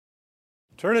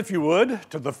Turn, if you would,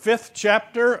 to the 5th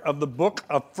chapter of the book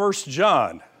of 1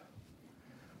 John.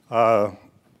 We're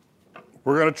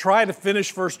going to try to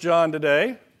finish 1 John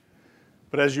today,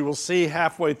 but as you will see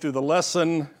halfway through the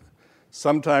lesson,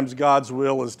 sometimes God's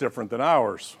will is different than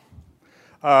ours.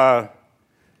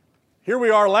 Here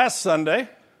we are last Sunday.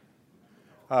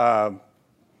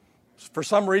 For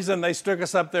some reason, they stuck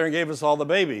us up there and gave us all the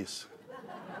babies.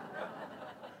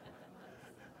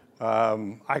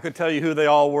 I could tell you who they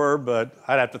all were, but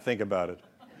I'd have to think about it.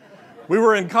 We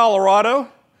were in Colorado.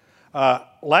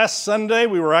 Last Sunday,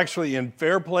 we were actually in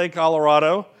Fairplay,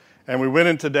 Colorado, and we went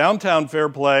into downtown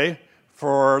Fairplay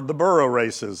for the burro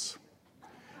races,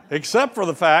 except for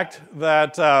the fact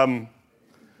that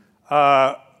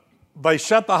they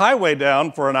shut the highway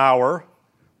down for an hour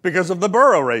because of the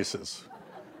burro races.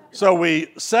 So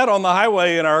we sat on the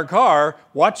highway in our car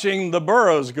watching the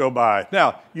burros go by.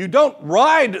 Now, you don't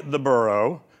ride the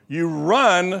burro, you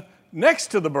run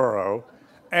next to the burro,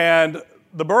 and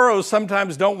the burros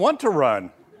sometimes don't want to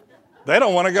run. They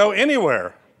don't want to go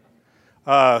anywhere.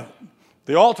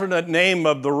 The alternate name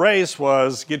of the race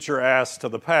was Get Your Ass to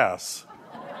the Pass,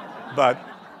 but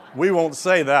we won't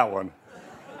say that one.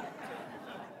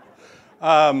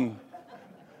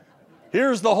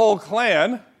 Here's the whole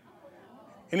clan.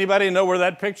 Anybody know where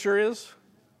that picture is?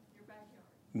 Your backyard.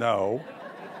 No.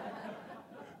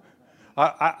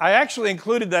 I actually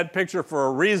included that picture for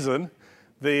a reason.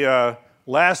 The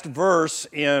last verse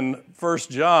in 1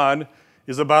 John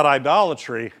is about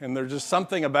idolatry, and there's just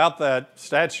something about that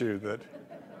statue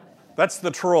that's the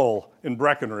troll in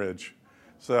Breckenridge.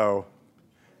 So,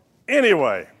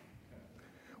 anyway,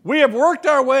 we have worked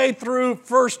our way through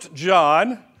 1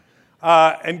 John.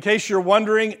 In case you're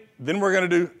wondering, then we're going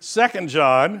to do 2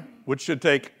 John, which should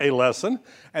take a lesson.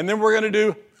 And then we're going to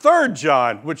do 3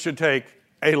 John, which should take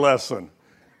a lesson.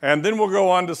 And then we'll go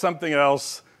on to something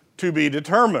else to be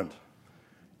determined.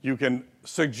 You can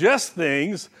suggest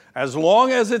things as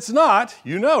long as it's not,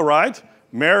 you know, right?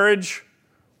 Marriage,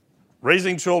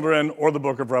 raising children, or the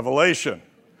book of Revelation.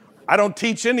 I don't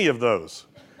teach any of those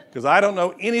because I don't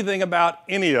know anything about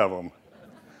any of them.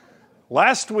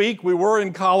 Last week, we were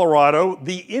in Colorado,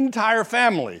 the entire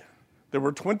family. There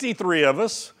were 23 of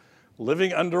us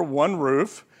living under one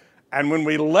roof, and when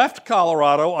we left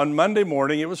Colorado on Monday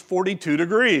morning, it was 42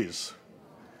 degrees.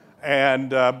 And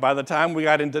by the time we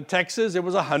got into Texas, it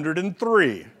was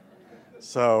 103.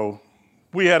 So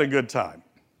we had a good time.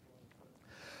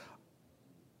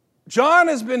 John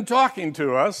has been talking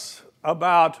to us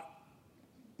about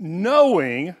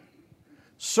knowing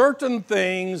certain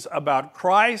things about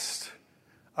Christ,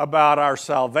 about our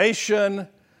salvation,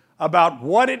 about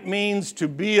what it means to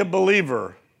be a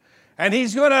believer. And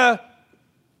he's going to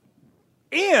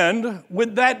end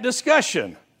with that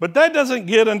discussion. But that doesn't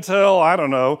get until, I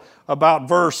don't know, about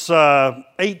verse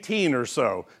 18 or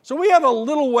so. So we have a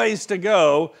little ways to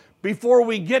go before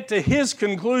we get to his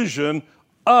conclusion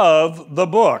of the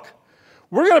book.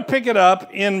 We're going to pick it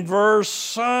up in verse,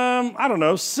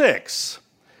 6.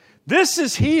 This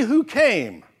is he who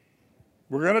came.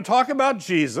 We're going to talk about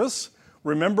Jesus.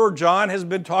 Remember, John has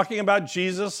been talking about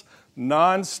Jesus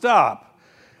nonstop.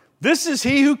 This is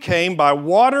he who came by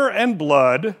water and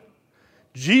blood,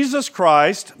 Jesus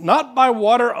Christ, not by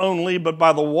water only, but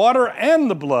by the water and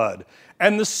the blood.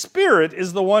 And the Spirit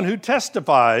is the one who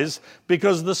testifies,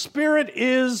 because the Spirit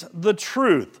is the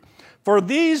truth. For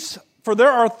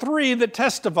there are three that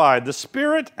testify, the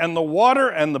Spirit and the water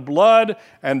and the blood,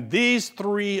 and these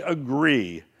three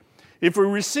agree. If we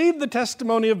receive the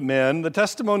testimony of men, the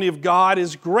testimony of God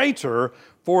is greater,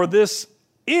 for this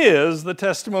is the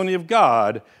testimony of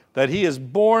God, that he is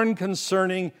born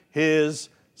concerning his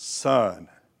Son.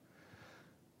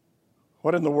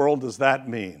 What in the world does that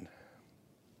mean?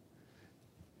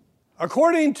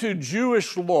 According to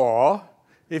Jewish law,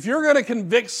 if you're going to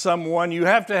convict someone, you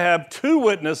have to have 2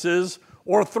 witnesses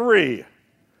or 3.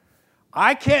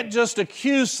 I can't just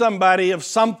accuse somebody of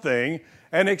something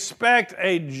and expect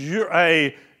a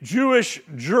Jewish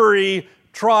jury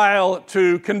trial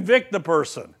to convict the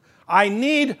person. I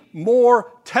need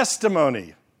more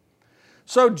testimony.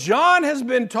 So John has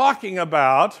been talking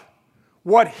about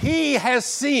what he has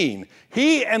seen.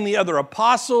 He and the other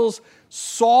apostles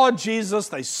saw Jesus.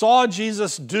 They saw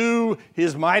Jesus do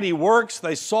his mighty works.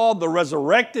 They saw the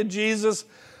resurrected Jesus.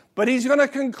 But he's going to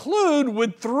conclude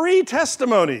with 3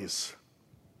 testimonies.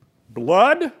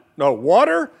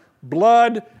 Water,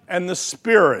 blood, and the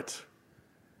Spirit.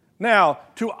 Now,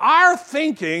 to our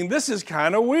thinking, this is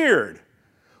kind of weird.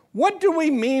 What do we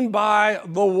mean by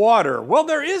the water? Well,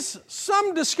 there is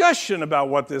some discussion about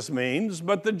what this means,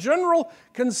 but the general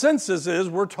consensus is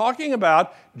we're talking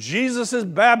about Jesus'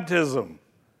 baptism.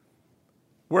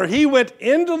 where he went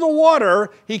into the water,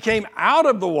 he came out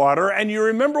of the water, and you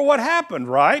remember what happened,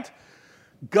 right?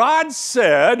 God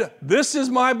said, "This is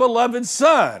my beloved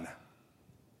Son."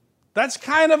 That's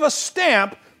kind of a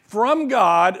stamp from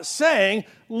God saying,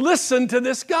 listen to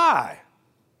this guy.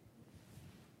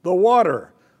 The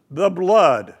water, the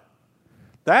blood,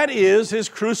 that is his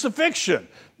crucifixion.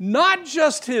 Not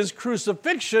just his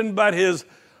crucifixion, but his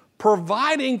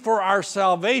providing for our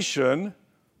salvation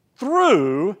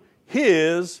through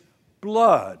his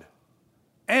blood.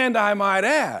 And I might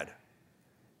add,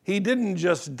 he didn't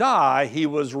just die, he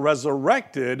was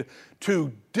resurrected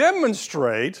to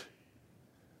demonstrate,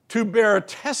 to bear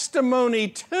testimony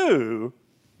to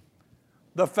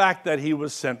the fact that he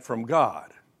was sent from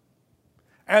God.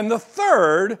 And the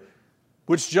third,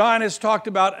 which John has talked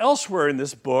about elsewhere in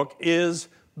this book, is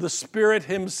the Spirit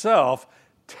himself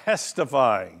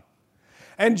testifying.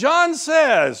 And John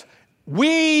says,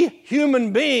 we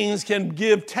human beings can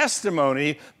give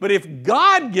testimony, but if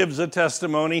God gives a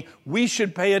testimony, we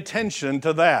should pay attention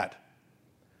to that.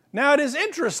 Now, it is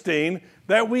interesting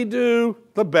that we do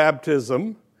the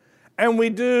baptism and we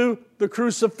do the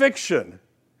crucifixion.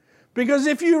 Because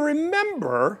if you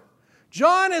remember,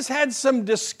 John has had some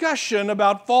discussion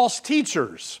about false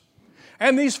teachers.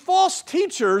 And these false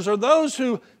teachers are those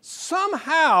who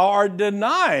somehow are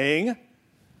denying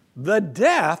the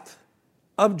death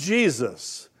of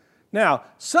Jesus. Now,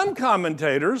 some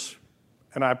commentators,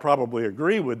 and I probably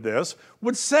agree with this,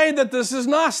 would say that this is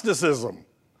Gnosticism.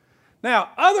 Now,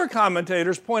 other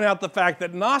commentators point out the fact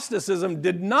that Gnosticism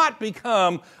did not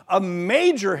become a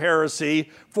major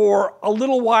heresy for a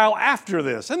little while after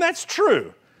this, and that's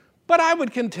true. But I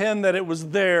would contend that it was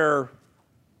there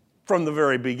from the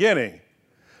very beginning.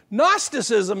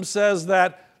 Gnosticism says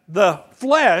that the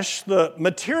flesh, the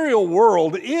material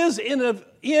world, is in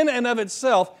and of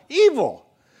itself evil.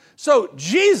 So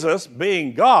Jesus,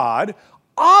 being God,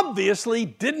 obviously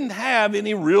didn't have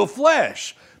any real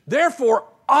flesh. Therefore,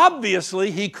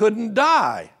 obviously, he couldn't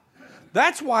die.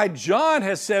 That's why John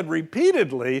has said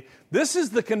repeatedly, this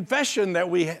is the confession that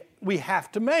we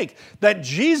have to make, that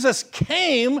Jesus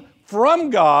came from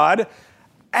God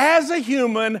as a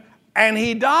human and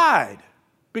he died,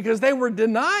 because they were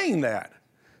denying that.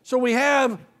 So we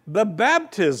have the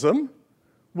baptism,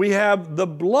 we have the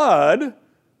blood,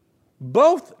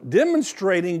 both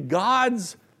demonstrating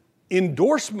God's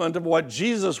endorsement of what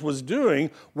Jesus was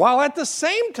doing, while at the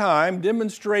same time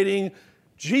demonstrating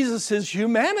Jesus'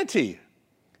 humanity.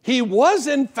 He was,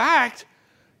 in fact,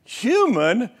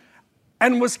 human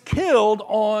and was killed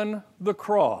on the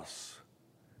cross.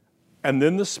 And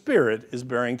then the Spirit is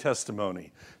bearing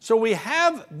testimony. So we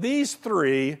have these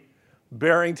three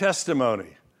bearing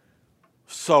testimony.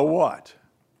 So what?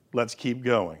 Let's keep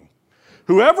going.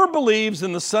 Whoever believes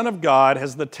in the Son of God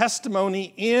has the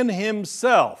testimony in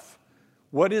himself.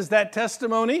 What is that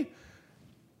testimony?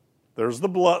 There's the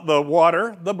blood, the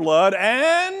water, the blood,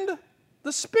 and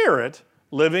the Spirit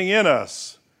living in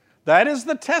us. That is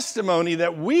the testimony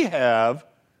that we have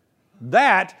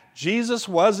that Jesus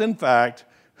was, in fact,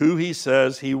 who he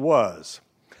says he was.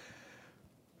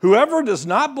 Whoever does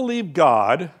not believe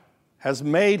God has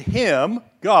made him,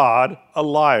 God, a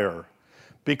liar,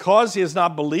 because he has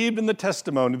not believed in the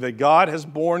testimony that God has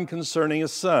borne concerning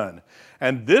his Son.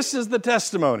 And this is the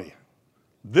testimony.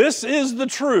 This is the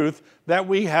truth that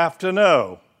we have to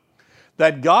know,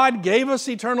 that God gave us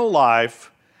eternal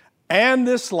life, and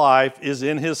this life is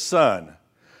in his Son.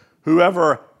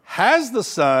 Whoever has the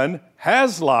Son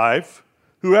has life.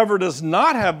 Whoever does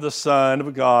not have the Son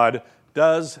of God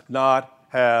does not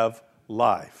have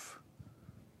life.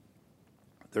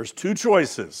 There's two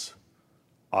choices,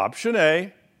 option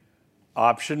A,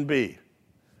 option B.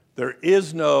 There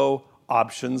is no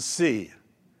option C.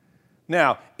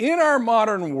 Now, in our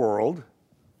modern world,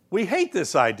 we hate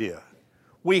this idea.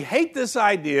 We hate this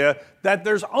idea that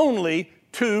there's only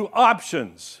two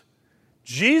options.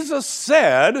 Jesus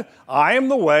said, I am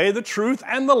the way, the truth,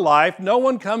 and the life. No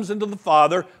one comes into the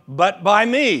Father but by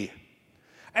me.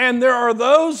 And there are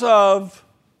those of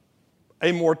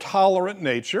a more tolerant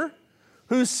nature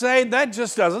who say that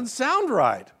just doesn't sound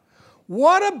right.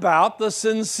 What about the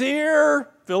sincere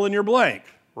fill in your blank,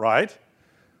 right?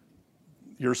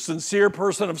 You're a sincere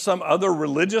person of some other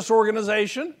religious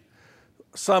organization,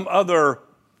 some other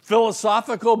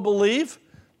philosophical belief,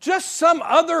 just some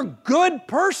other good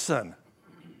person.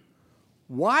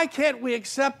 Why can't we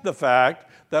accept the fact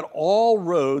that all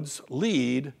roads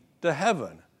lead to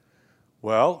heaven?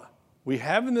 Well, we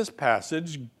have in this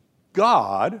passage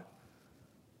God,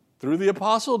 through the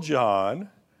Apostle John,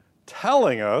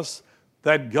 telling us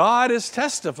that God is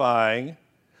testifying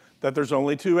that there's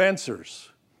only two answers.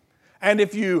 And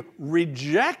if you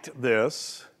reject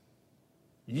this,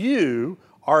 you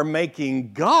are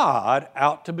making God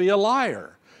out to be a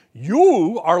liar.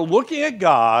 You are looking at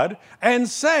God and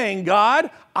saying, God,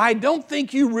 I don't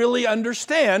think you really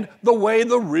understand the way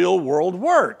the real world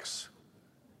works.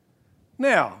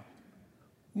 Now,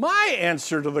 my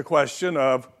answer to the question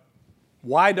of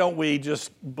why don't we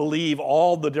just believe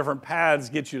all the different paths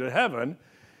get you to heaven,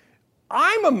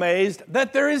 I'm amazed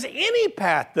that there is any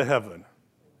path to heaven.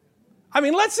 I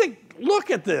mean, let's look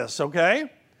at this, okay?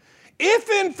 If,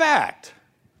 in fact,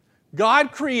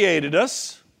 God created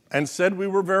us and said we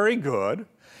were very good,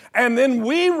 and then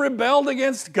we rebelled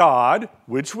against God,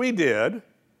 which we did,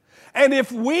 and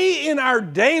if we in our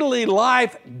daily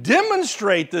life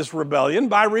demonstrate this rebellion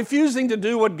by refusing to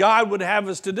do what God would have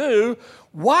us to do,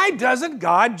 why doesn't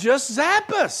God just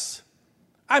zap us?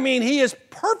 I mean, He is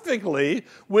perfectly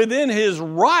within His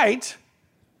right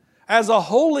as a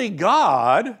holy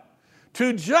God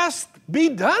to just be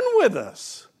done with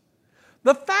us.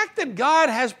 The fact that God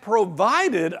has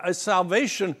provided a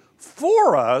salvation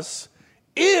for us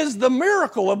is the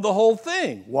miracle of the whole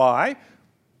thing. Why?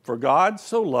 For God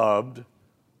so loved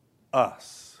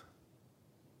us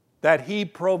that He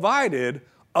provided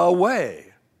a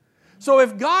way. So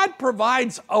if God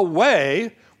provides a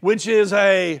way, which is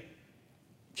a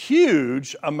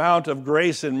huge amount of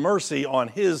grace and mercy on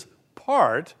His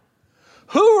part,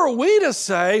 who are we to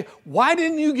say, why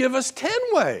didn't you give us 10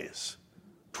 ways,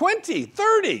 20,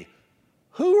 30?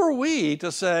 Who are we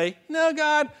to say, no,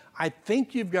 God, I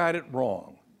think you've got it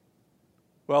wrong?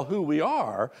 Well, who we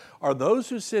are those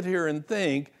who sit here and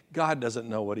think God doesn't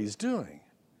know what He's doing.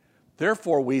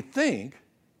 Therefore, we think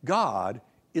God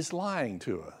is lying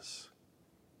to us.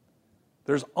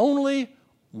 There's only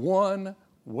one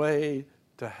way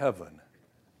to heaven,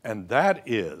 and that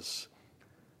is,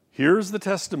 here's the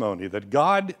testimony that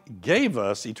God gave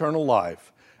us eternal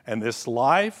life, and this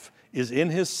life is in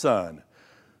His Son.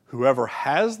 Whoever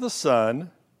has the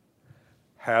Son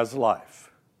has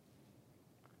life.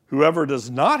 Whoever does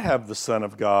not have the Son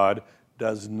of God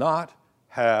does not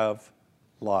have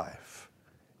life.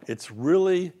 It's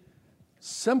really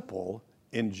simple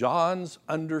in John's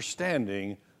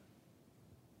understanding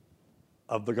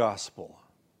of the gospel.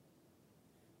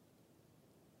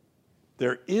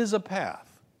 There is a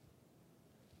path,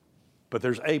 but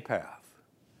there's a path.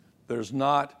 There's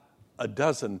not a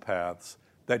dozen paths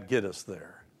that get us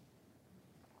there.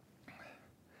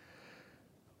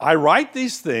 I write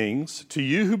these things to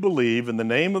you who believe in the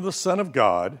name of the Son of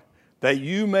God, that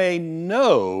you may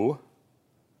know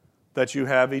that you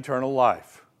have eternal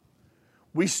life.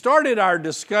 We started our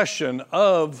discussion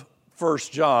of 1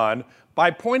 John by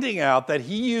pointing out that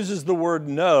he uses the word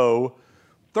know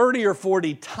 30 or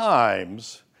 40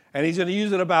 times, and he's going to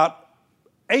use it about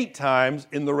 8 times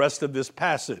in the rest of this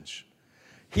passage.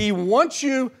 He wants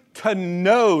you to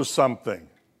know something.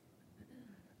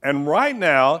 And right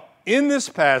now, in this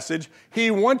passage,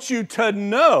 he wants you to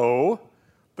know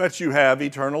that you have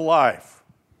eternal life.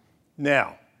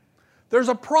 Now, there's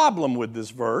a problem with this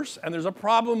verse, and there's a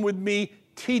problem with me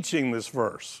teaching this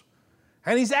verse.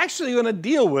 And he's actually going to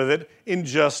deal with it in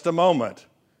just a moment.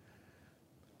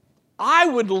 I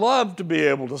would love to be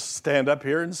able to stand up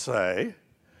here and say,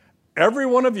 every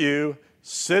one of you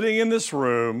sitting in this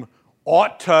room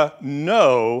ought to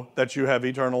know that you have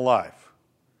eternal life.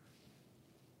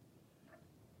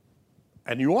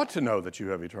 And you ought to know that you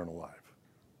have eternal life.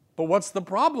 But what's the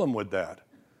problem with that?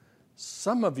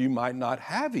 Some of you might not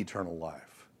have eternal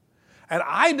life. And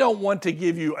I don't want to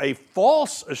give you a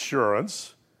false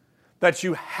assurance that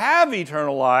you have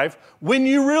eternal life when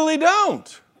you really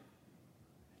don't.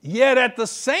 Yet at the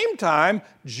same time,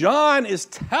 John is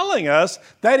telling us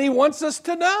that he wants us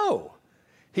to know.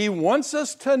 He wants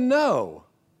us to know.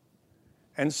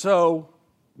 And so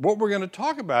what we're going to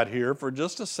talk about here for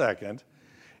just a second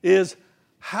is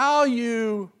how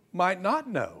you might not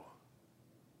know,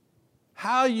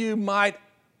 how you might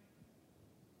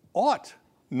ought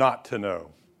not to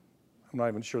know. I'm not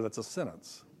even sure that's a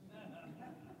sentence.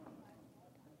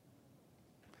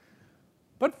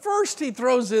 But first he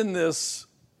throws in this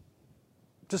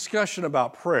discussion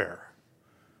about prayer.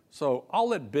 So I'll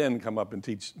let Ben come up and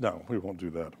teach. No, we won't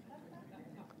do that.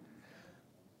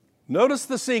 Notice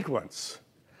the sequence.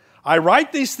 I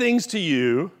write these things to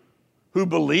you who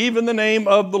believe in the name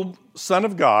of the Son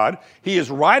of God. He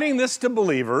is writing this to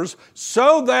believers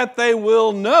so that they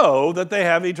will know that they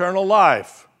have eternal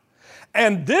life.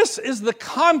 And this is the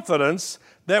confidence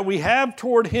that we have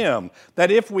toward Him,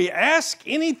 that if we ask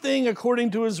anything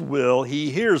according to His will, He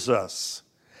hears us.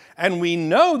 And we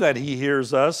know that He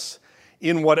hears us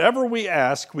in whatever we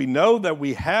ask. We know that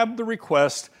we have the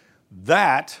request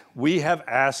that we have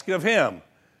asked of him.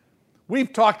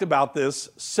 We've talked about this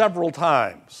several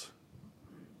times.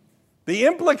 The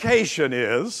implication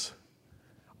is,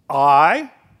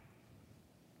 I,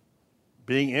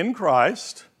 being in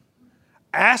Christ,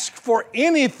 ask for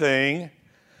anything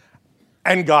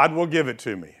and God will give it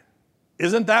to me.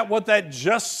 Isn't that what that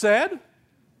just said?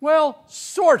 Well,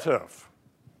 sort of.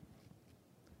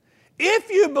 If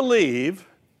you believe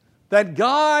that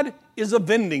God is a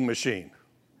vending machine,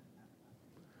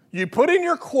 you put in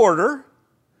your quarter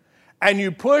and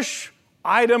you push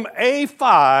item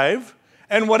A5,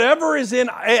 and whatever is in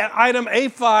item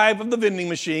A5 of the vending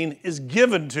machine is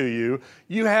given to you,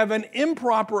 you have an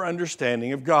improper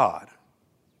understanding of God.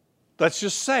 Let's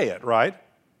just say it, right?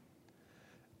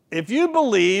 If you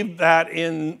believe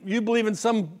in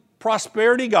some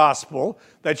prosperity gospel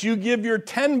that you give your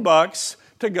 $10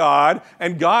 to God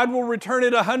and God will return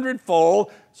it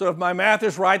 100-fold, so if my math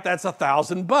is right, that's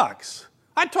 $1,000.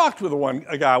 I talked with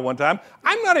a guy one time.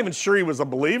 I'm not even sure he was a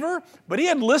believer, but he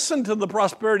had listened to the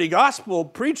prosperity gospel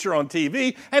preacher on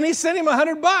TV, and he sent him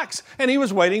 $100, and he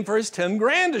was waiting for his 10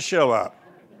 grand to show up.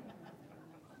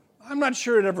 I'm not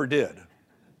sure it ever did.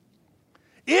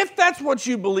 If that's what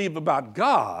you believe about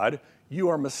God, you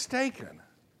are mistaken.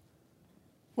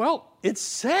 Well, it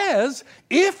says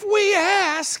if we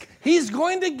ask, he's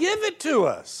going to give it to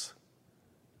us.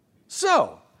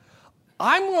 So,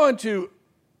 I'm going to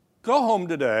go home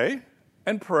today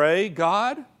and pray,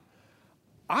 God,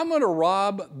 I'm going to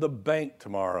rob the bank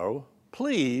tomorrow.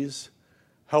 Please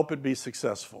help it be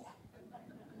successful.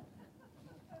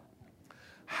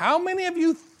 How many of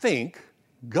you think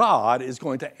God is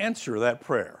going to answer that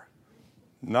prayer?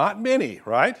 Not many,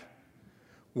 right?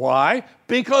 Why?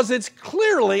 Because it's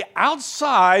clearly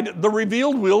outside the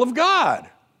revealed will of God.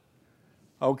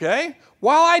 Okay?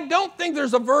 While I don't think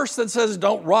there's a verse that says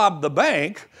don't rob the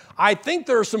bank, I think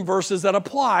there are some verses that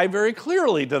apply very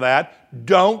clearly to that.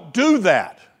 Don't do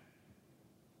that.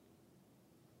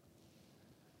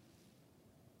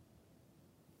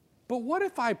 But what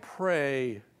if I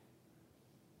pray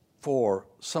for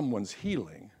someone's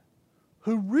healing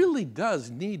who really does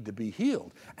need to be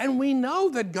healed? And we know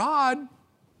that God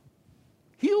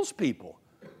heals people.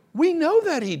 We know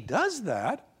that he does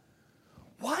that.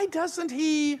 Why doesn't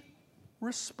he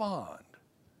respond?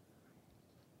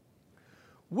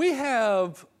 We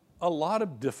have a lot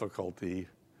of difficulty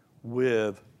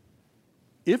with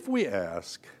if we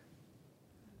ask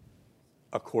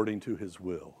according to his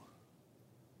will.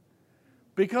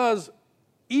 Because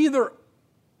either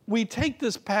we take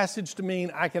this passage to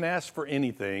mean I can ask for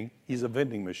anything, he's a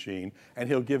vending machine, and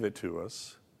he'll give it to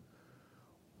us.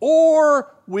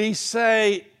 Or we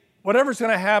say whatever's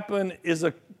going to happen is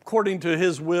according to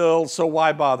his will, so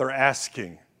why bother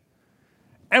asking?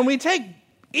 And we take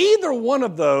either one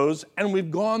of those and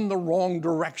we've gone the wrong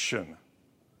direction.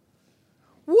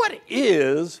 What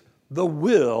is the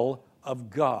will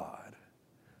of God?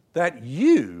 That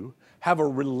you have a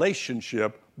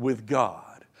relationship with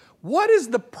God. What is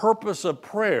the purpose of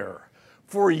prayer?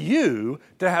 For you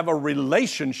to have a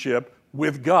relationship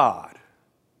with God.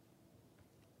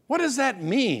 What does that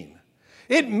mean?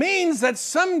 It means that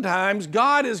sometimes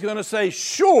God is going to say,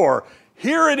 sure,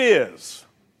 here it is.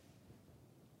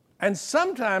 And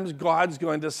sometimes God's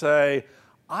going to say,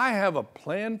 I have a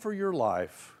plan for your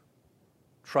life.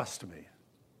 Trust me.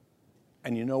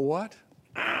 And you know what?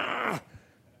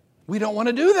 We don't want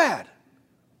to do that.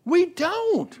 We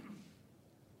don't.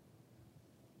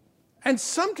 And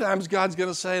sometimes God's going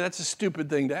to say, that's a stupid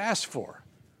thing to ask for.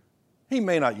 He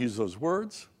may not use those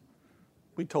words.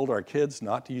 We told our kids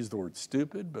not to use the word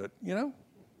stupid, but,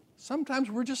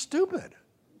 sometimes we're just stupid.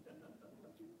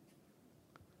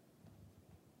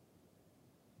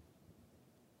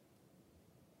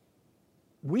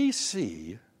 We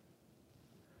see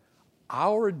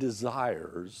our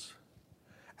desires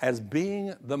as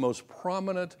being the most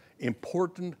prominent,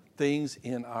 important things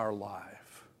in our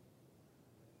life.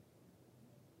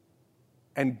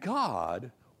 And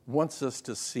God wants us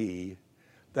to see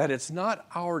that it's not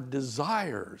our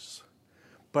desires,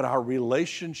 but our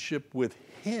relationship with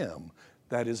him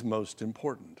that is most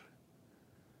important.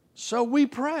 So we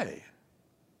pray.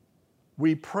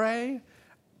 We pray,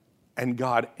 and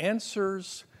God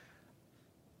answers.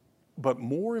 But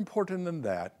more important than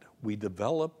that, we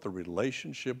develop the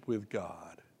relationship with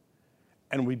God.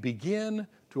 And we begin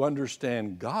to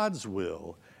understand God's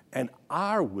will, and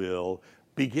our will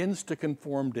begins to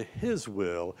conform to his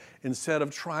will instead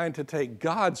of trying to take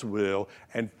God's will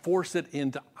and force it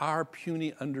into our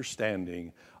puny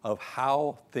understanding of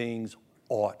how things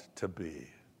ought to be.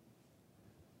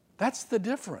 That's the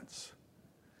difference.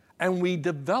 And we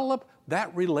develop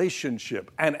that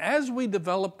relationship. And as we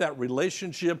develop that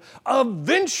relationship,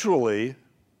 eventually,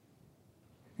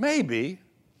 maybe,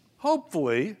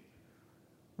 hopefully,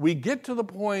 we get to the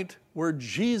point where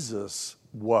Jesus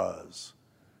was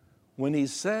when he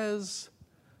says,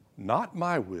 "Not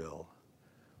my will,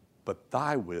 but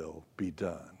thy will be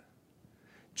done."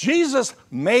 Jesus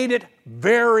made it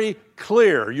very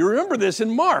clear. You remember this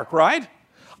in Mark, right?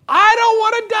 I don't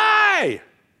want to die.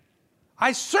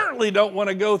 I certainly don't want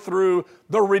to go through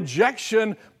the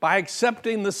rejection by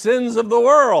accepting the sins of the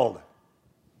world.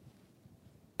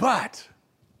 But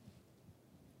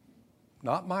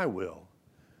not my will,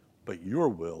 but your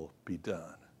will be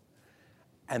done.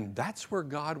 And that's where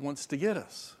God wants to get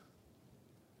us.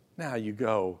 Now you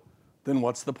go, then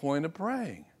what's the point of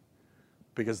praying?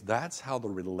 Because that's how the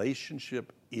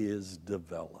relationship is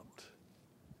developed.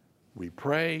 We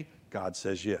pray, God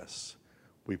says yes.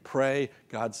 We pray,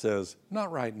 God says,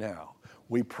 not right now.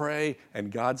 We pray,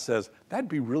 and God says, that'd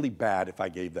be really bad if I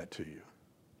gave that to you.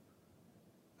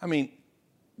 I mean,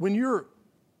 when your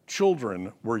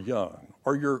children were young,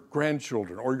 or your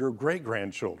grandchildren, or your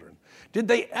great-grandchildren, did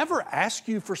they ever ask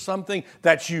you for something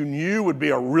that you knew would be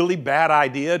a really bad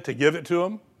idea to give it to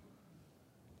them?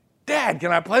 Dad,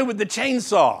 can I play with the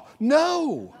chainsaw?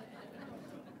 No.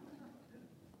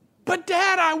 But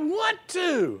Dad, I want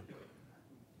to.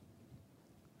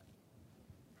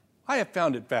 I have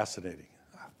found it fascinating.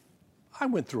 I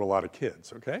went through a lot of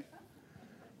kids, okay?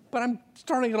 But I'm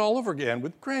starting it all over again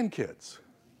with grandkids.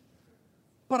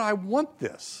 But I want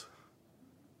this.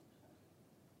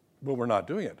 Well, we're not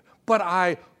doing it. But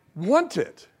I want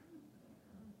it.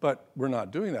 But we're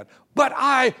not doing that. But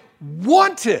I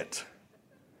want it.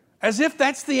 As if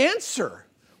that's the answer.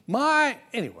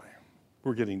 Anyway,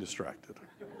 we're getting distracted.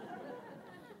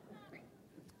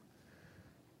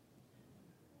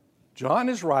 John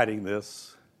is writing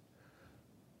this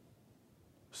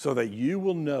so that you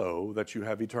will know that you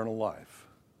have eternal life.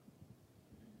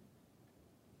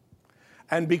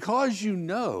 And because you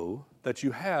know that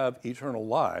you have eternal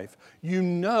life, you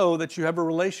know that you have a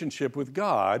relationship with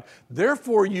God,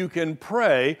 therefore you can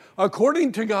pray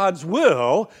according to God's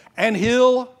will, and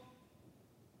He'll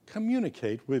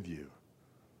communicate with you.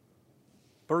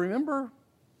 But remember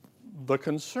the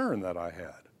concern that I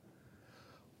had.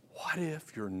 What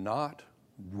if you're not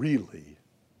really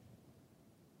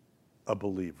a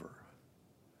believer?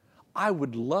 I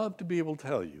would love to be able to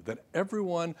tell you that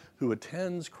everyone who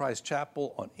attends Christ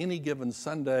Chapel on any given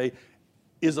Sunday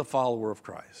is a follower of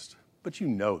Christ. But you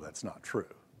know that's not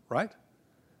true, right?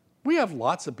 We have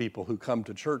lots of people who come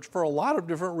to church for a lot of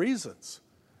different reasons.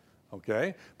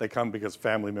 Okay? They come because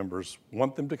family members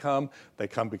want them to come. They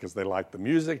come because they like the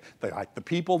music. They like the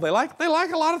people. They like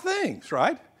a lot of things,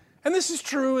 right? And this is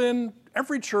true in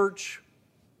every church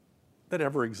that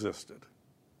ever existed.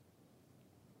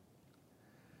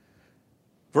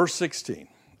 Verse 16,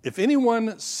 if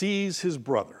anyone sees his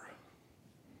brother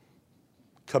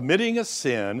committing a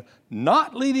sin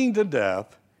not leading to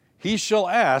death, he shall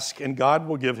ask, and God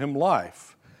will give him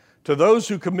life. To those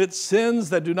who commit sins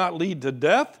that do not lead to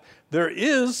death, there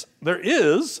is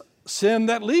sin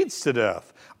that leads to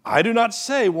death. I do not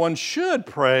say one should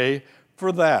pray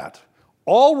for that.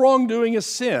 All wrongdoing is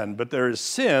sin, but there is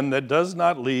sin that does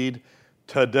not lead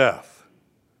to death.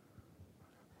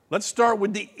 Let's start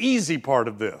with the easy part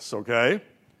of this, okay?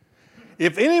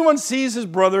 If anyone sees his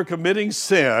brother committing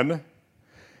sin,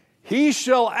 he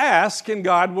shall ask, and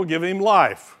God will give him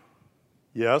life.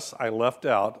 Yes, I left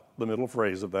out the middle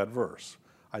phrase of that verse.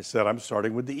 I said I'm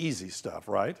starting with the easy stuff,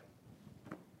 right?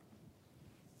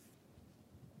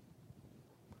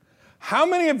 How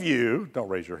many of you, don't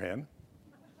raise your hand,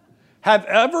 have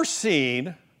ever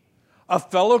seen a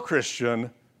fellow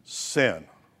Christian sin?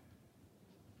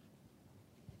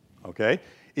 Okay?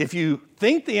 If you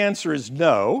think the answer is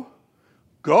no,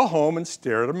 go home and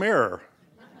stare at a mirror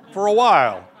for a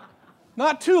while.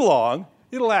 Not too long,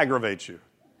 it'll aggravate you.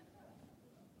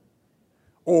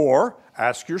 Or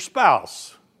ask your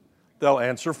spouse. They'll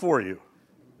answer for you.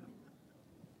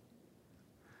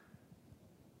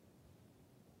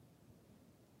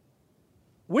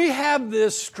 We have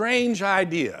this strange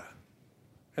idea,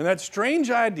 and that strange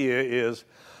idea is,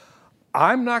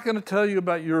 I'm not going to tell you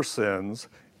about your sins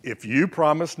if you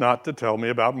promise not to tell me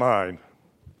about mine.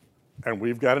 And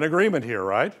we've got an agreement here,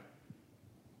 right?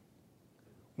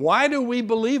 Why do we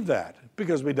believe that?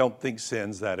 Because we don't think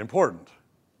sin's that important.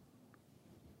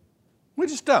 We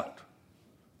just don't,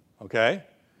 okay?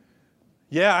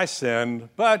 Yeah, I sinned,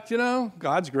 but,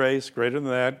 God's grace, greater than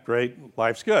that, great,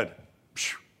 life's good.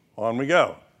 On we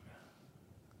go.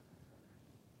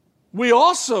 We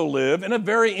also live in a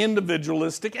very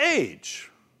individualistic age.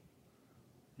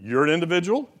 You're an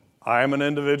individual. I am an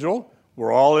individual.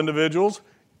 We're all individuals.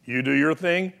 You do your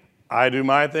thing. I do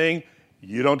my thing.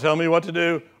 You don't tell me what to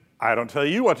do. I don't tell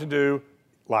you what to do.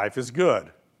 Life is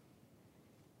good.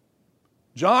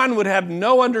 John would have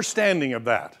no understanding of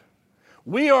that.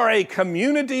 We are a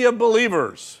community of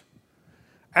believers.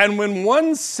 And when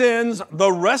one sins,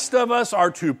 the rest of us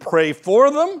are to pray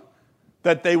for them,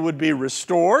 that they would be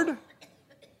restored.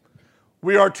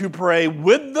 We are to pray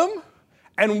with them,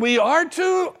 and we are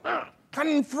to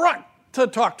confront, to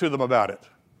talk to them about it.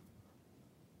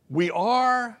 We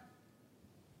are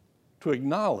to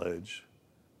acknowledge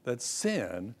that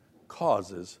sin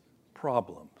causes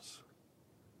problems.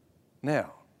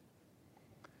 Now,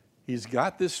 he's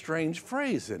got this strange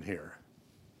phrase in here.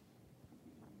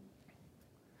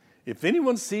 If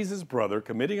anyone sees his brother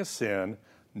committing a sin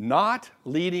not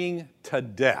leading to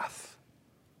death,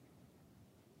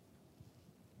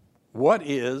 what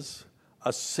is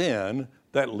a sin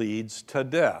that leads to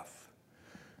death?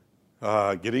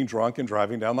 Getting drunk and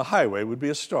driving down the highway would be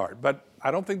a start, but I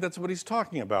don't think that's what he's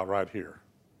talking about right here.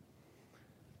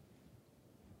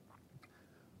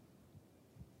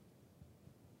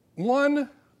 One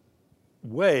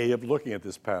way of looking at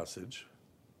this passage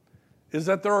is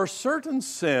that there are certain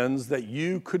sins that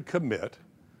you could commit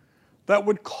that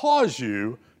would cause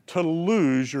you to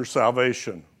lose your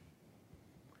salvation.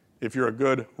 If you're a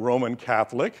good Roman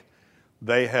Catholic,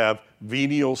 they have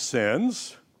venial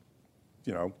sins,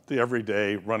 the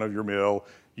everyday run-of-your-mill.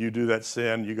 You do that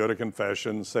sin, you go to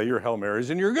confession, say your Hail Marys,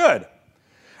 and you're good.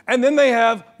 And then they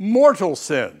have mortal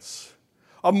sins.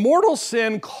 A mortal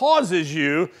sin causes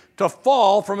you to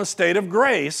fall from a state of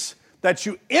grace that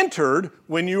you entered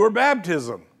when you were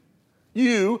baptized.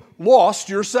 You lost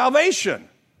your salvation.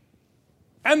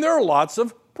 And there are lots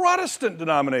of Protestant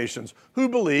denominations who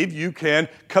believe you can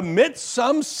commit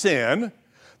some sin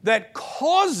that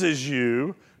causes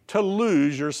you to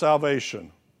lose your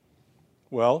salvation.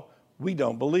 Well, we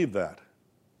don't believe that.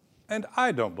 And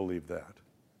I don't believe that.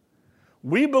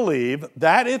 We believe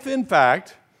that if, in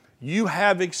fact, you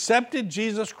have accepted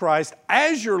Jesus Christ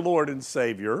as your Lord and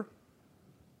Savior,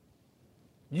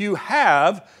 you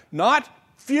have, not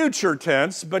future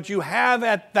tense, but you have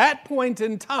at that point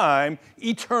in time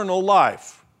eternal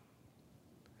life.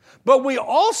 But we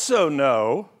also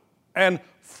know and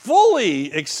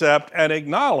fully accept and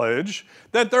acknowledge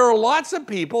that there are lots of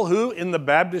people who, in the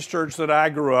Baptist church that I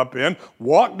grew up in,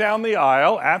 walked down the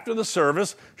aisle after the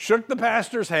service, shook the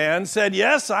pastor's hand, said,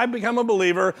 yes, I've become a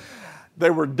believer. They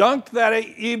were dunked that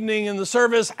evening in the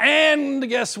service, and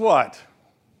guess what?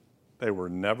 They were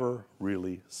never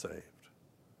really saved.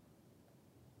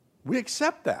 We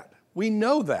accept that. We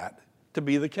know that to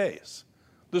be the case.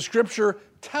 The Scripture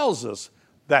tells us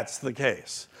that's the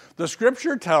case. The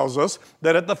Scripture tells us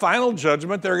that at the final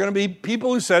judgment, there are going to be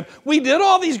people who said, we did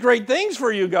all these great things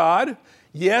for you, God.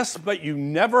 Yes, but you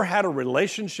never had a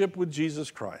relationship with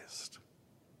Jesus Christ.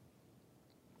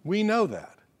 We know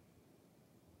that.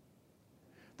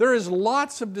 There is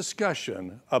lots of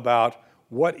discussion about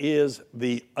what is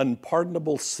the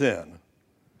unpardonable sin.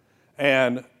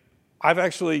 And I've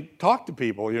actually talked to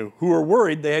people who are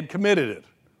worried they had committed it,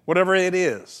 whatever it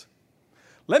is.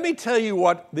 Let me tell you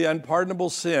what the unpardonable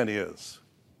sin is.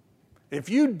 If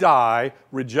you die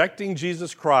rejecting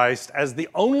Jesus Christ as the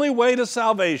only way to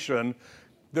salvation,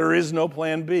 there is no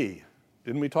plan B.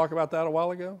 Didn't we talk about that a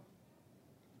while ago?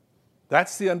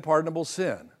 That's the unpardonable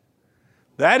sin.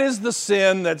 That is the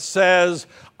sin that says,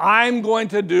 I'm going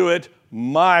to do it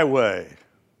my way.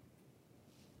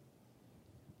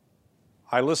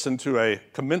 I listened to a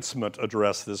commencement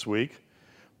address this week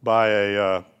by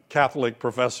a Catholic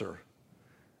professor,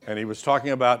 and he was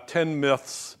talking about 10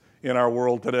 myths in our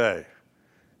world today.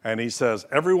 And he says,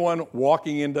 everyone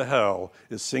walking into hell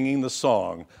is singing the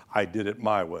song, I Did It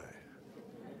My Way.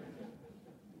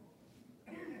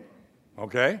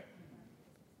 Okay?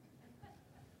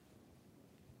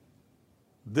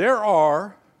 There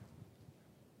are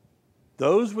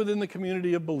those within the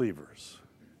community of believers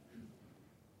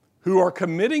who are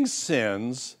committing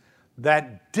sins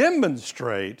that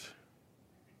demonstrate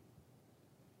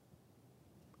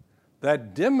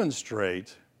that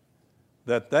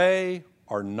they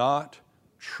are not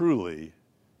truly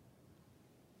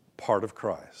part of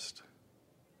Christ.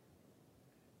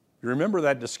 You remember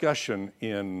that discussion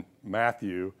in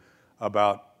Matthew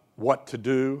about what to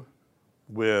do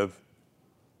with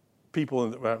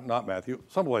people, not Matthew,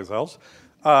 someplace else,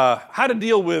 how to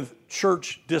deal with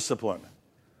church discipline.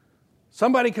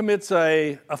 Somebody commits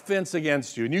an offense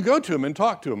against you, and you go to them and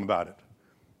talk to them about it.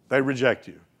 They reject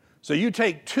you. So you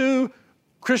take two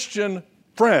Christian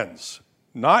friends,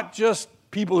 not just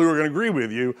people who are going to agree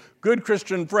with you, good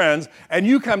Christian friends, and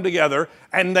you come together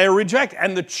and they reject.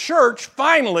 And the church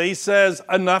finally says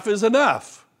enough is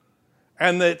enough.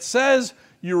 And it says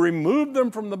you remove them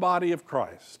from the body of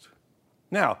Christ.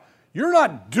 Now, you're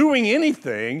not doing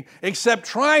anything except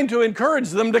trying to encourage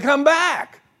them to come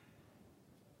back.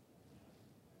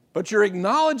 But you're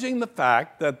acknowledging the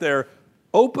fact that their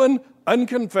open,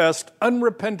 unconfessed,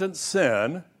 unrepentant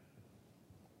sin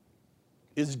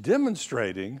is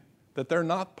demonstrating that they're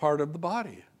not part of the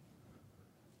body.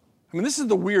 I mean, this is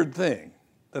the weird thing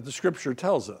that the Scripture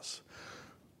tells us.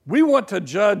 We want to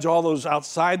judge all those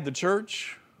outside the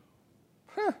church.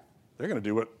 They're going to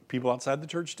do what people outside the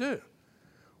church do.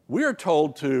 We are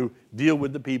told to deal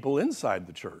with the people inside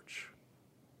the church.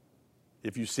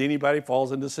 If you see anybody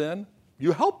falls into sin,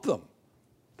 you help them.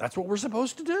 That's what we're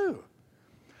supposed to do.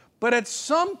 But at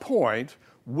some point,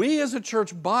 we as a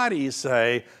church body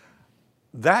say,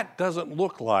 that doesn't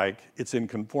look like it's in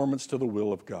conformance to the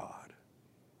will of God.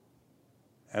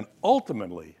 And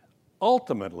ultimately,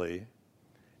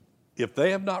 if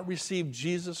they have not received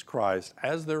Jesus Christ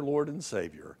as their Lord and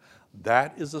Savior,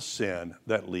 that is a sin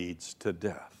that leads to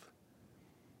death.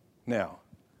 Now,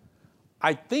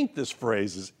 I think this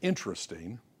phrase is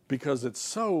interesting because it's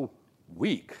so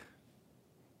weak.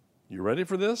 You ready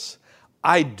for this?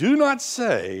 I do not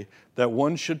say that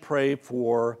one should pray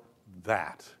for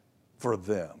that, for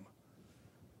them.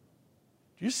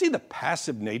 Do you see the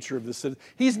passive nature of this?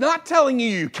 He's not telling you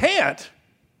you can't.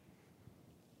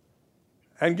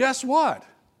 And guess what?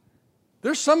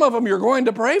 There's some of them you're going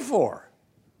to pray for.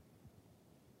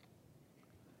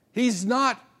 He's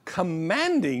not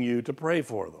commanding you to pray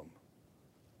for them.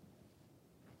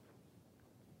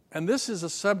 And this is a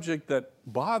subject that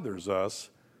bothers us,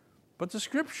 but the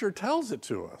Scripture tells it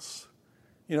to us.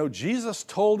 You know, Jesus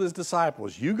told his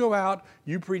disciples, you go out,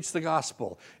 you preach the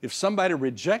gospel. If somebody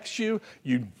rejects you,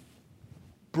 you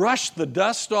brush the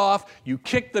dust off, you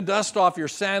kick the dust off your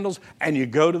sandals, and you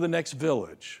go to the next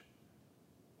village.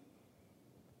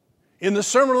 In the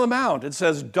Sermon on the Mount, it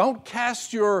says, don't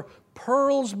cast your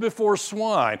pearls before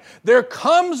swine. There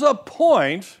comes a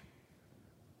point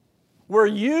where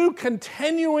you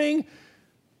continuing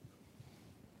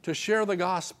to share the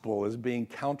gospel is being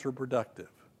counterproductive.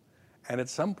 And at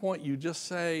some point you just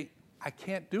say, I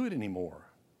can't do it anymore.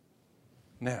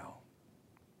 Now,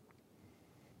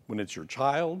 when it's your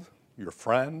child, your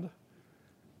friend,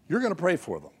 you're going to pray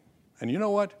for them. And you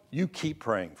know what? You keep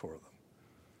praying for them.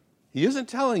 He isn't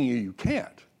telling you you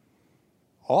can't.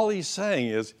 All he's saying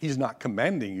is he's not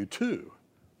commanding you to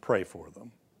pray for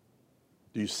them.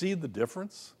 Do you see the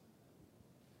difference?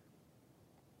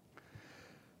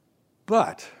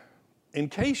 But in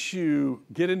case you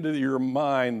get into your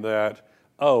mind that,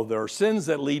 oh, there are sins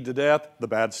that lead to death, the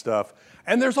bad stuff,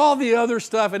 and there's all the other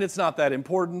stuff and it's not that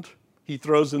important, he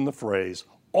throws in the phrase,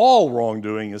 all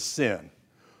wrongdoing is sin.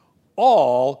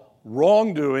 All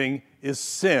wrongdoing is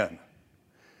sin.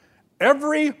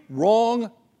 Every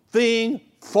wrong thing,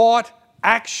 thought,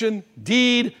 action,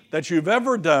 deed that you've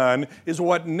ever done is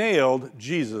what nailed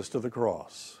Jesus to the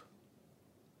cross.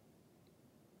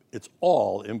 It's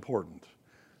all important.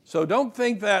 So don't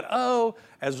think that, oh,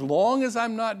 as long as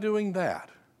I'm not doing that.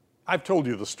 I've told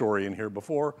you the story in here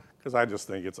before because I just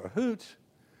think it's a hoot.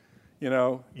 You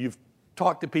know, you've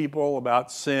talked to people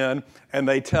about sin and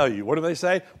they tell you, what do they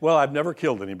say? Well, I've never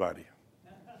killed anybody.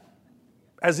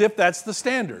 As if that's the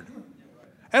standard.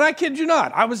 And I kid you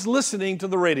not, I was listening to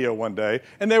the radio one day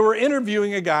and they were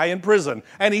interviewing a guy in prison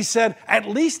and he said, at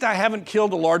least I haven't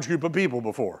killed a large group of people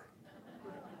before.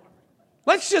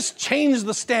 Let's just change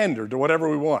the standard to whatever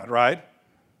we want, right?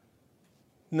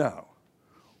 No.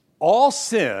 All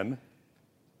sin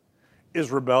is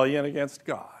rebellion against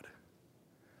God.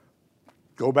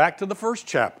 Go back to the first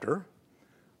chapter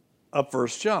of 1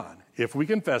 John. If we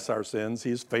confess our sins, he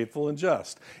is faithful and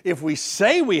just. If we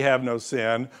say we have no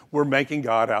sin, we're making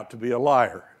God out to be a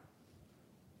liar.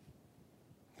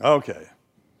 Okay.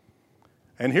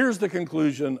 And here's the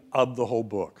conclusion of the whole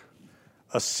book.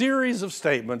 A series of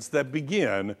statements that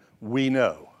begin, we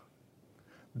know.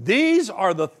 These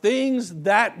are the things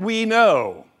that we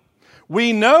know.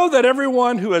 We know that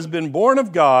everyone who has been born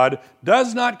of God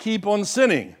does not keep on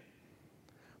sinning.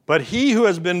 But he who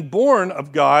is born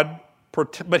of God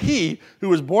protects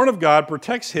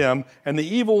him, and the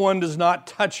evil one does not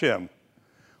touch him.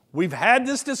 We've had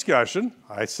this discussion.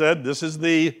 I said this is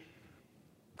the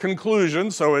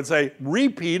conclusion, so it's a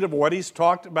repeat of what he's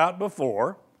talked about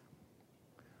before.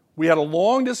 We had a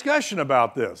long discussion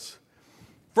about this.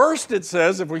 First, it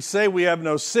says if we say we have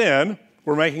no sin,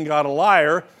 we're making God a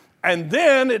liar, and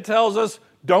then it tells us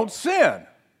don't sin.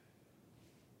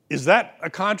 Is that a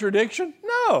contradiction?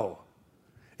 No.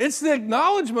 It's the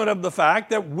acknowledgement of the fact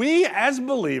that we as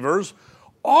believers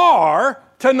are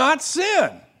to not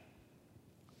sin.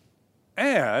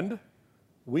 And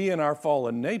we in our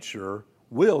fallen nature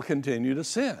will continue to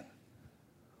sin.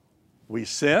 We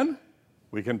sin,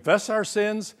 we confess our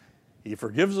sins, He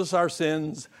forgives us our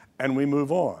sins, and we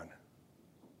move on.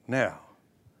 Now,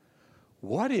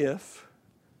 what if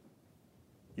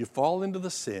you fall into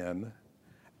the sin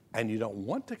and you don't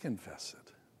want to confess it?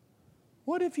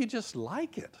 What if you just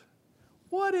like it?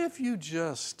 What if you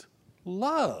just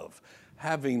love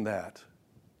having that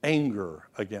anger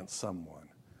against someone?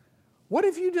 What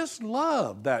if you just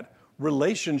love that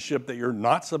relationship that you're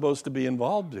not supposed to be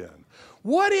involved in?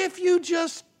 What if you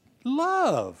just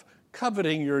love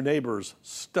coveting your neighbor's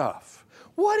stuff?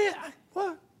 What?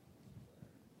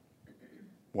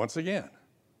 Once again,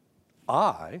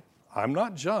 I'm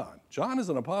not John. John is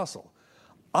an apostle.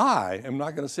 I am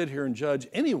not going to sit here and judge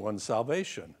anyone's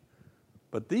salvation.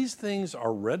 But these things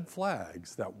are red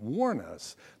flags that warn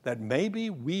us that maybe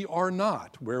we are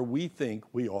not where we think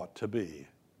we ought to be.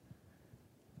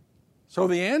 So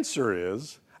the answer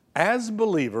is, as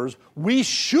believers, we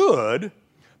should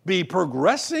be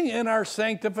progressing in our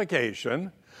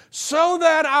sanctification so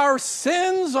that our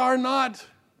sins are not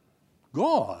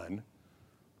gone,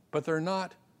 but they're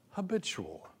not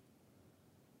habitual.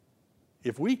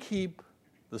 If we keep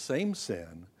the same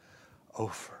sin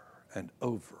over and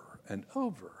over and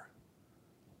over,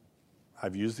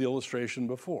 I've used the illustration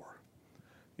before.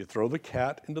 You throw the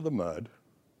cat into the mud,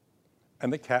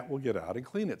 and the cat will get out and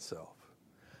clean itself.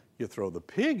 You throw the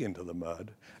pig into the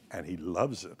mud, and he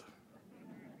loves it.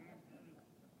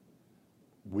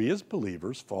 We as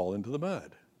believers fall into the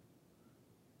mud,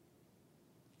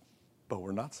 but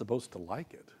we're not supposed to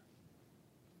like it.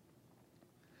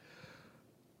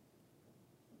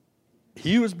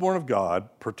 He who is born of God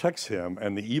protects him,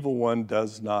 and the evil one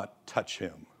does not touch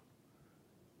him.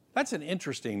 That's an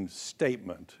interesting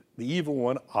statement. The evil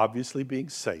one obviously being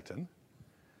Satan.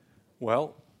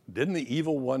 Well, didn't the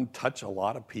evil one touch a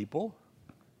lot of people?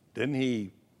 Didn't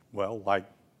he,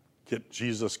 get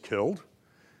Jesus killed?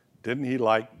 Didn't he,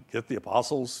 get the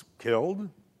apostles killed?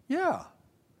 Yeah.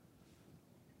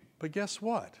 But guess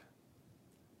what?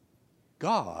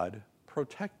 God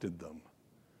protected them.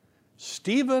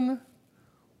 Stephen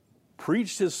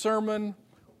preached his sermon,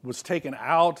 was taken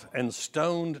out and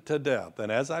stoned to death.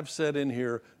 And as I've said in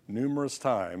here numerous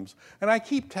times, and I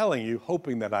keep telling you,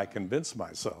 hoping that I convince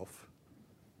myself,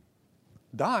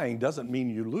 dying doesn't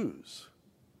mean you lose.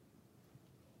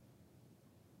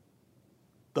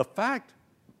 The fact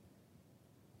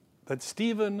that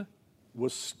Stephen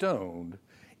was stoned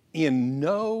in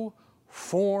no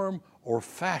form or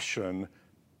fashion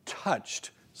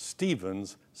touched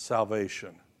Stephen's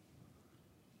salvation.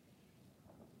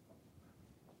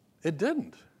 It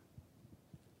didn't.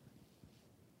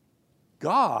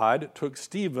 God took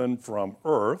Stephen from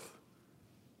earth,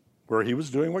 where he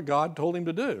was doing what God told him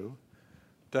to do,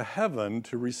 to heaven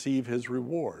to receive his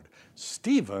reward.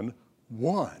 Stephen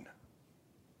won.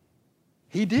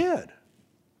 He did.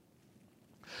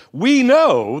 We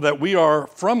know that we are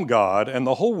from God and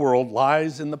the whole world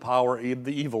lies in the power of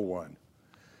the evil one.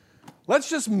 Let's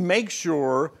just make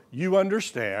sure you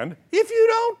understand, if you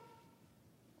don't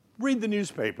read the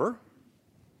newspaper,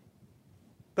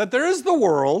 that there is the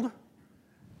world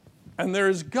and there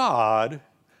is God,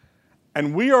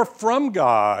 and we are from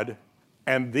God,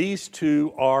 and these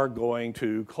two are going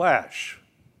to clash.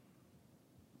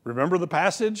 Remember the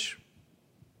passage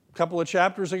a couple of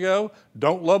chapters ago?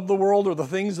 Don't love the world or the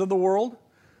things of the world.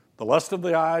 The lust of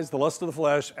the eyes, the lust of the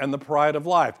flesh, and the pride of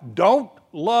life. Don't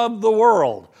love the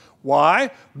world.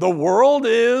 Why? The world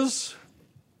is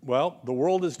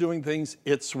doing things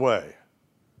its way.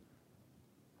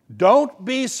 Don't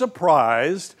be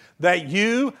surprised that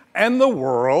you and the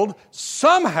world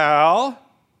somehow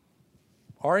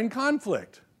are in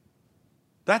conflict.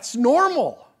 That's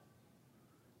normal.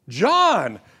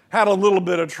 John had a little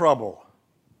bit of trouble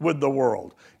with the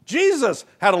world. Jesus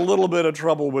had a little bit of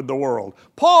trouble with the world.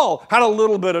 Paul had a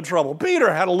little bit of trouble.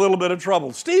 Peter had a little bit of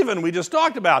trouble. Stephen, we just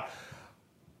talked about.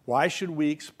 Why should we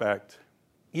expect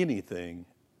anything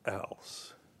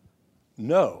else?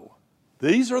 No.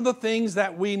 These are the things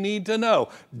that we need to know.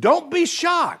 Don't be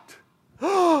shocked.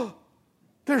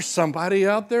 There's somebody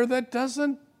out there that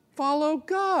doesn't follow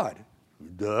God.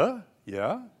 Duh,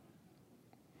 yeah.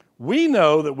 We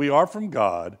know that we are from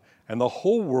God, and the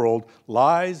whole world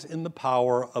lies in the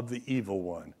power of the evil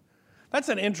one. That's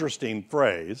an interesting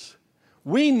phrase.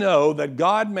 We know that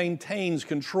God maintains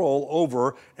control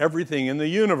over everything in the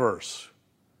universe,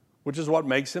 which is what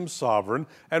makes him sovereign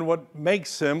and what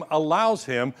allows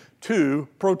him to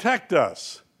protect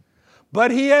us.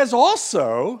 But he has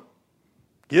also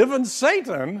given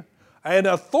Satan an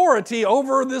authority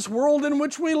over this world in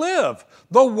which we live.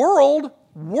 The world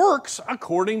works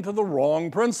according to the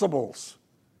wrong principles.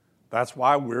 That's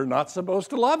why we're not supposed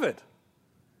to love it.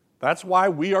 That's why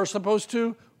we are supposed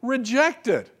to reject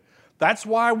it. That's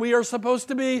why we are supposed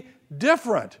to be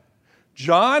different.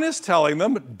 John is telling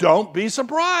them, don't be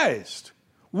surprised.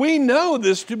 We know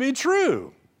this to be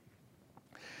true.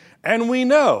 And we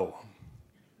know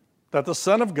that the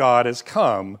Son of God has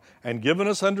come and given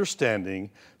us understanding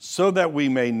so that we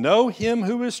may know him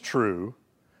who is true,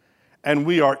 and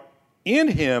we are in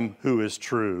him who is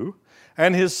true,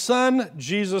 and his Son,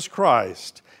 Jesus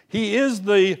Christ. He is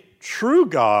the true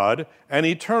God and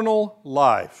eternal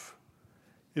life.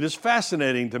 It is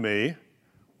fascinating to me.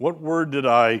 What word did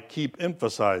I keep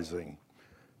emphasizing?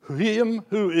 Him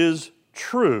who is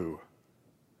true.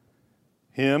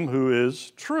 Him who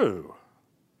is true.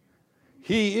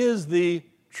 He is the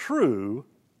true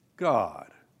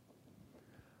God.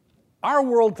 Our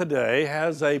world today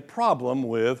has a problem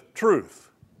with truth.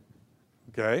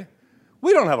 Okay?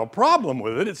 We don't have a problem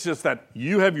with it. It's just that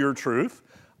you have your truth,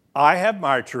 I have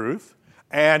my truth,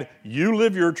 and you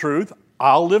live your truth,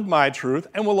 I'll live my truth,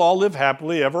 and we'll all live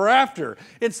happily ever after.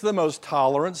 It's the most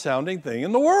tolerant sounding thing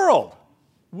in the world.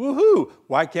 Woohoo!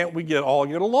 Why can't we all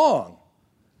get along?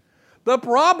 The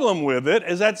problem with it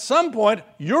is at some point,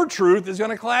 your truth is going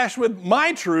to clash with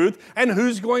my truth, and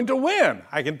who's going to win?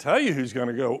 I can tell you who's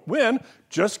going to win.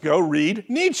 Just go read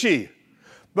Nietzsche.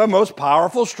 The most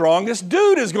powerful, strongest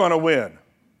dude is going to win.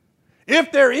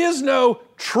 If there is no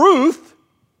truth,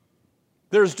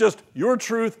 there's just your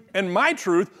truth and my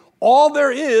truth. All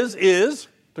there is,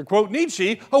 to quote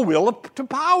Nietzsche, a will to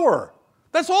power.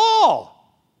 That's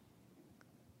all.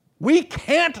 We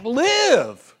can't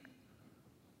live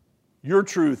your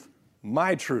truth,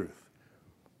 my truth,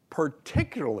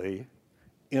 particularly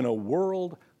in a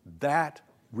world that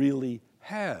really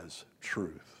has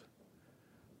truth.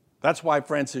 That's why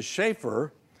Francis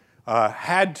Schaeffer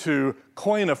had to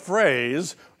coin a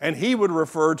phrase, and he would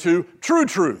refer to true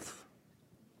truth.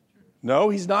 No,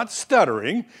 he's not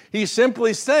stuttering. He's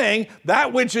simply saying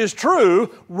that which is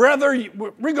true,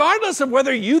 regardless of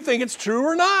whether you think it's true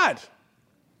or not.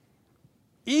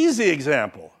 Easy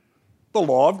example, the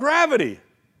law of gravity.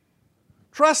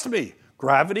 Trust me,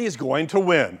 gravity is going to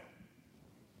win.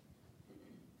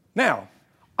 Now,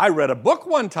 I read a book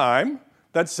one time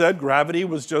that said gravity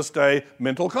was just a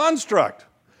mental construct.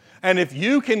 And if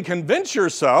you can convince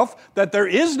yourself that there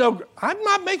is no, I'm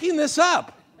not making this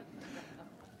up.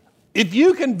 If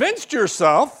you convinced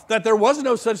yourself that there was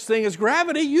no such thing as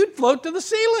gravity, you'd float to the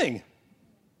ceiling.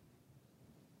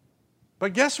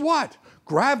 But guess what?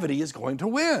 Gravity is going to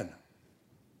win.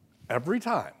 Every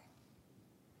time.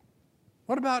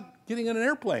 What about getting in an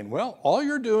airplane? Well, all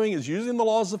you're doing is using the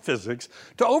laws of physics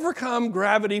to overcome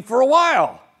gravity for a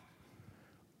while.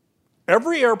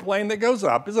 Every airplane that goes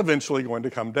up is eventually going to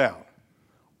come down,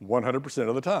 100%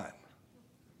 of the time.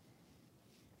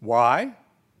 Why?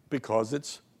 Because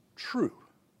it's true.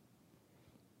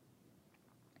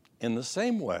 In the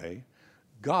same way,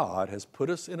 God has put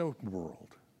us in a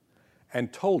world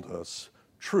and told us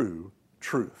true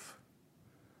truth.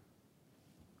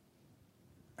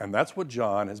 And that's what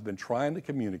John has been trying to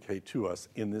communicate to us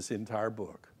in this entire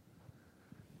book.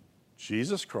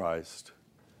 Jesus Christ,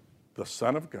 the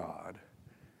Son of God,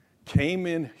 came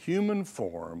in human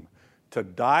form to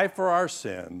die for our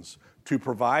sins, to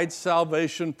provide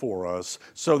salvation for us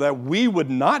so that we would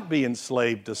not be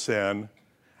enslaved to sin,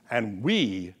 and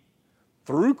we,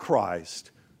 through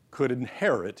Christ, could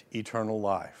inherit eternal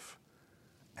life.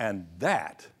 And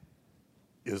that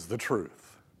is the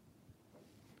truth.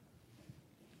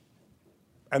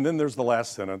 And then there's the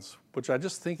last sentence, which I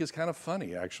just think is kind of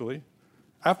funny, actually.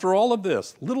 After all of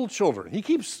this, little children, he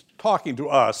keeps talking to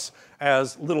us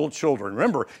as little children.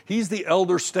 Remember, he's the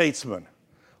elder statesman.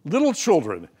 Little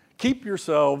children, keep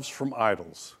yourselves from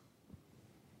idols.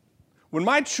 When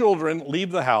my children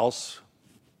leave the house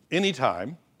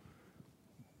anytime,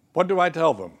 what do I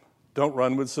tell them? Don't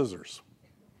run with scissors.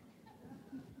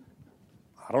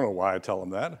 I don't know why I tell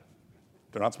them that.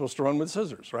 They're not supposed to run with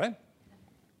scissors, right?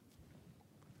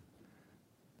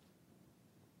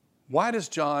 Why does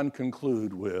John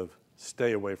conclude with,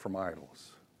 stay away from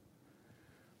idols?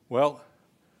 Well,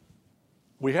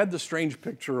 we had the strange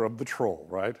picture of the troll,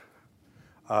 right?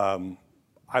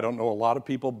 I don't know a lot of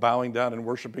people bowing down and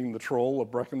worshiping the troll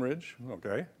of Breckenridge.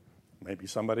 Okay, maybe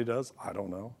somebody does. I don't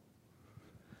know.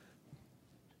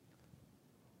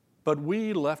 But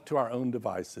we, left to our own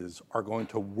devices, are going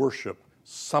to worship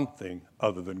something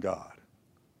other than God.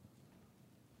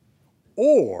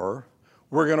 Or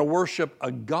We're going to worship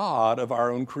a God of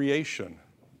our own creation.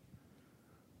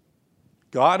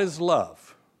 God is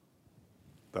love.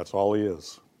 That's all he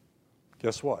is.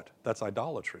 Guess what? That's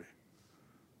idolatry.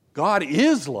 God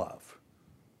is love,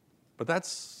 but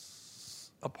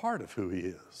that's a part of who he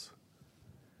is.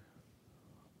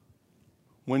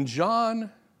 When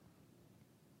John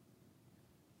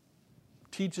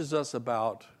teaches us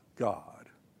about God,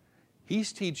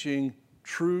 he's teaching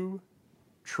true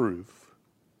truth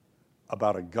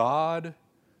about a God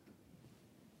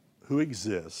who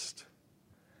exists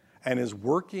and is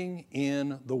working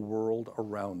in the world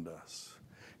around us.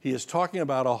 He is talking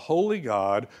about a holy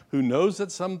God who knows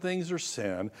that some things are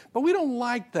sin, but we don't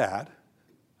like that.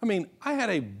 I mean, I had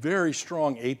a very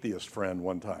strong atheist friend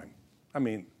one time.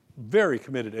 Very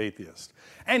committed atheist.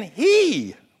 And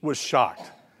he was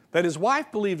shocked that his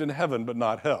wife believed in heaven but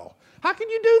not hell. How can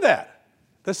you do that?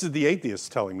 This is the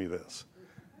atheist telling me this.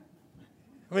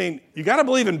 You got to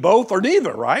believe in both or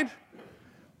neither, right?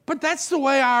 But that's the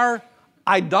way our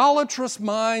idolatrous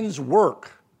minds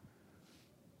work.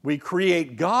 We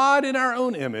create God in our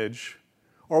own image,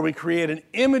 or we create an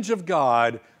image of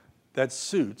God that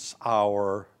suits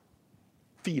our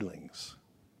feelings.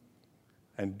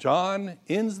 And John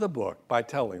ends the book by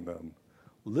telling them,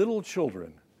 little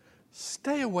children,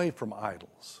 stay away from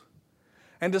idols.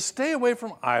 And to stay away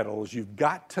from idols, you've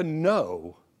got to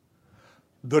know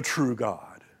the true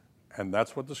God. And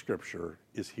that's what the Scripture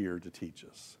is here to teach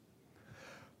us.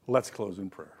 Let's close in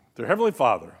prayer. Dear Heavenly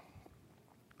Father,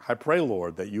 I pray,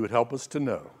 Lord, that you would help us to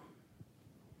know,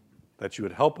 that you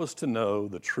would help us to know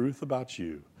the truth about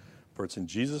you. For it's in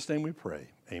Jesus' name we pray.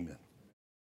 Amen.